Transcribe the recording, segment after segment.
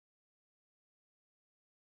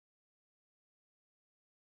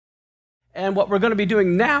And what we're going to be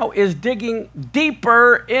doing now is digging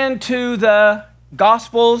deeper into the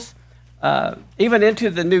Gospels, even into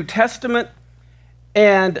the New Testament.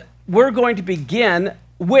 And we're going to begin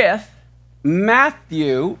with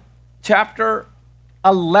Matthew chapter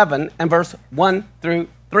 11 and verse 1 through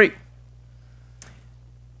 3.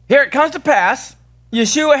 Here it comes to pass,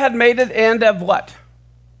 Yeshua had made an end of what?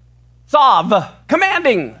 Tzav,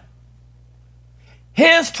 commanding.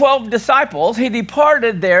 His 12 disciples, he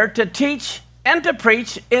departed there to teach and to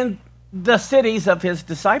preach in the cities of his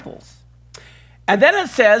disciples. And then it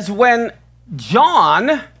says, when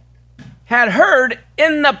John had heard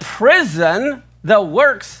in the prison the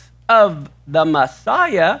works of the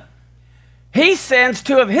Messiah, he sends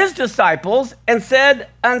 2 of his disciples and said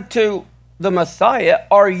unto the Messiah,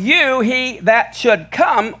 are you he that should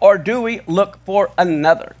come, or do we look for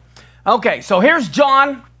another? Okay, so here's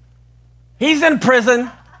John. He's in prison,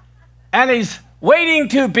 and he's waiting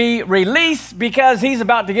to be released because he's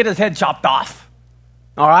about to get his head chopped off.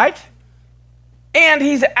 All right? And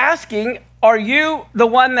he's asking, are you the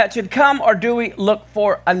one that should come, or do we look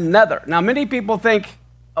for another? Now, many people think,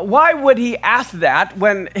 why would he ask that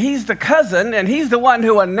when he's the cousin and he's the one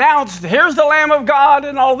who announced, here's the Lamb of God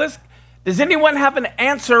and all this? Does anyone have an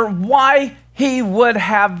answer why he would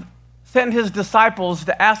have sent his disciples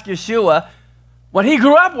to ask Yeshua when he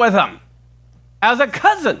grew up with him as a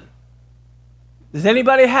cousin? Does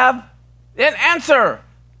anybody have an answer?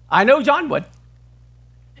 I know John would.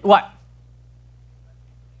 What?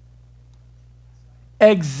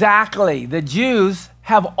 Exactly. The Jews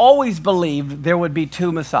have always believed there would be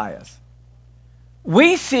 2 Messiahs.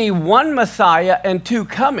 We see 1 Messiah and 2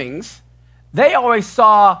 comings. They always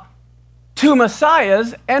saw 2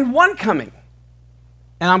 Messiahs and 1 coming.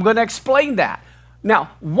 And I'm going to explain that.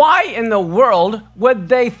 Now, why in the world would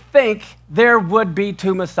they think there would be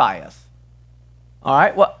 2 Messiahs? All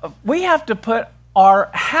right, well, we have to put our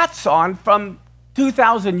hats on from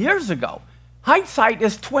 2,000 years ago. Hindsight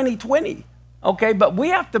is 2020, okay? But we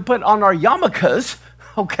have to put on our yarmulkes,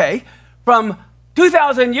 okay, from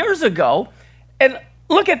 2,000 years ago. And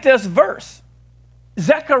look at this verse.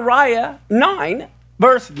 Zachariah 9,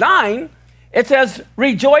 verse 9, it says,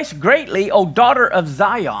 rejoice greatly, O daughter of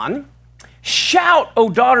Zion. Shout, O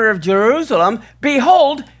daughter of Jerusalem.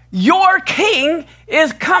 Behold, your king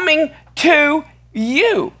is coming to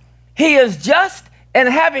you. He is just and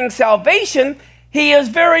having salvation. He is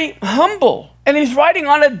very humble. And he's riding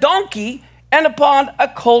on a donkey and upon a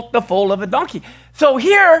colt, the foal of a donkey. So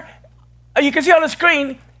here, you can see on the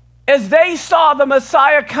screen, as they saw the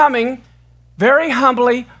Messiah coming very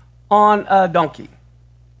humbly on a donkey.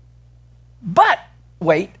 But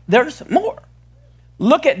wait, there's more.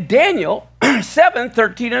 Look at Daniel 7,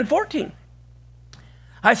 13 and 14.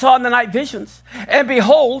 I saw in the night visions, and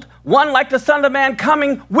behold, one like the Son of Man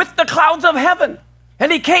coming with the clouds of heaven.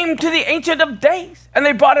 And he came to the Ancient of Days, and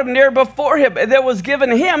they brought him near before him. And there was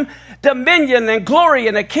given him dominion and glory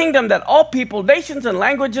and a kingdom that all people, nations, and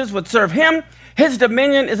languages would serve him. His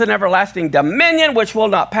dominion is an everlasting dominion which will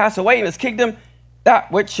not pass away, in his kingdom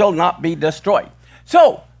that which shall not be destroyed.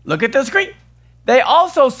 So, look at the screen. They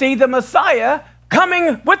also see the Messiah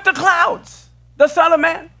coming with the clouds, the Son of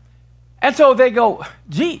Man. And so they go,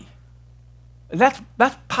 gee, that's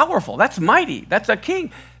powerful, that's mighty, that's a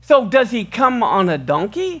king. So does he come on a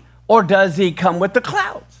donkey, or does he come with the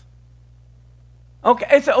clouds?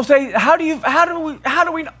 Okay, so say, how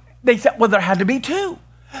do we know? They said, well, there had to be 2.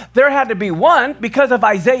 There had to be 1 because of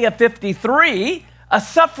Isaiah 53, a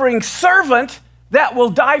suffering servant that will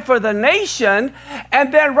die for the nation.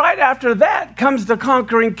 And then right after that comes the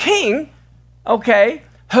conquering king, okay,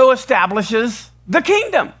 who establishes the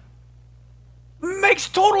kingdom. Makes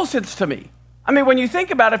total sense to me. I mean, when you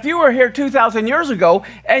think about it, if you were here 2,000 years ago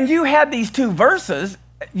and you had these 2 verses,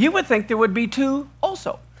 you would think there would be 2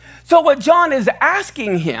 also. So what John is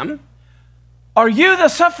asking him, are you the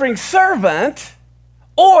suffering servant,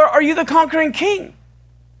 or are you the conquering king?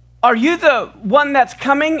 Are you the one that's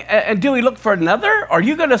coming, and do we look for another? Are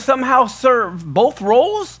you going to somehow serve both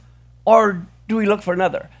roles, or do we look for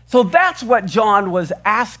another? So that's what John was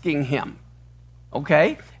asking him,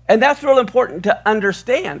 okay? And that's real important to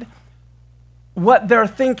understand what their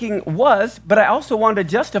thinking was, but I also wanted to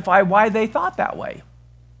justify why they thought that way.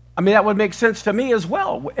 I mean, that would make sense to me as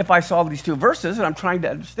well if I saw these 2 verses and I'm trying to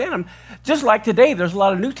understand them. Just like today, there's a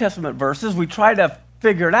lot of New Testament verses. We try to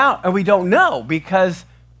figure it out, and we don't know because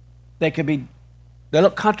they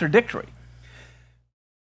look contradictory.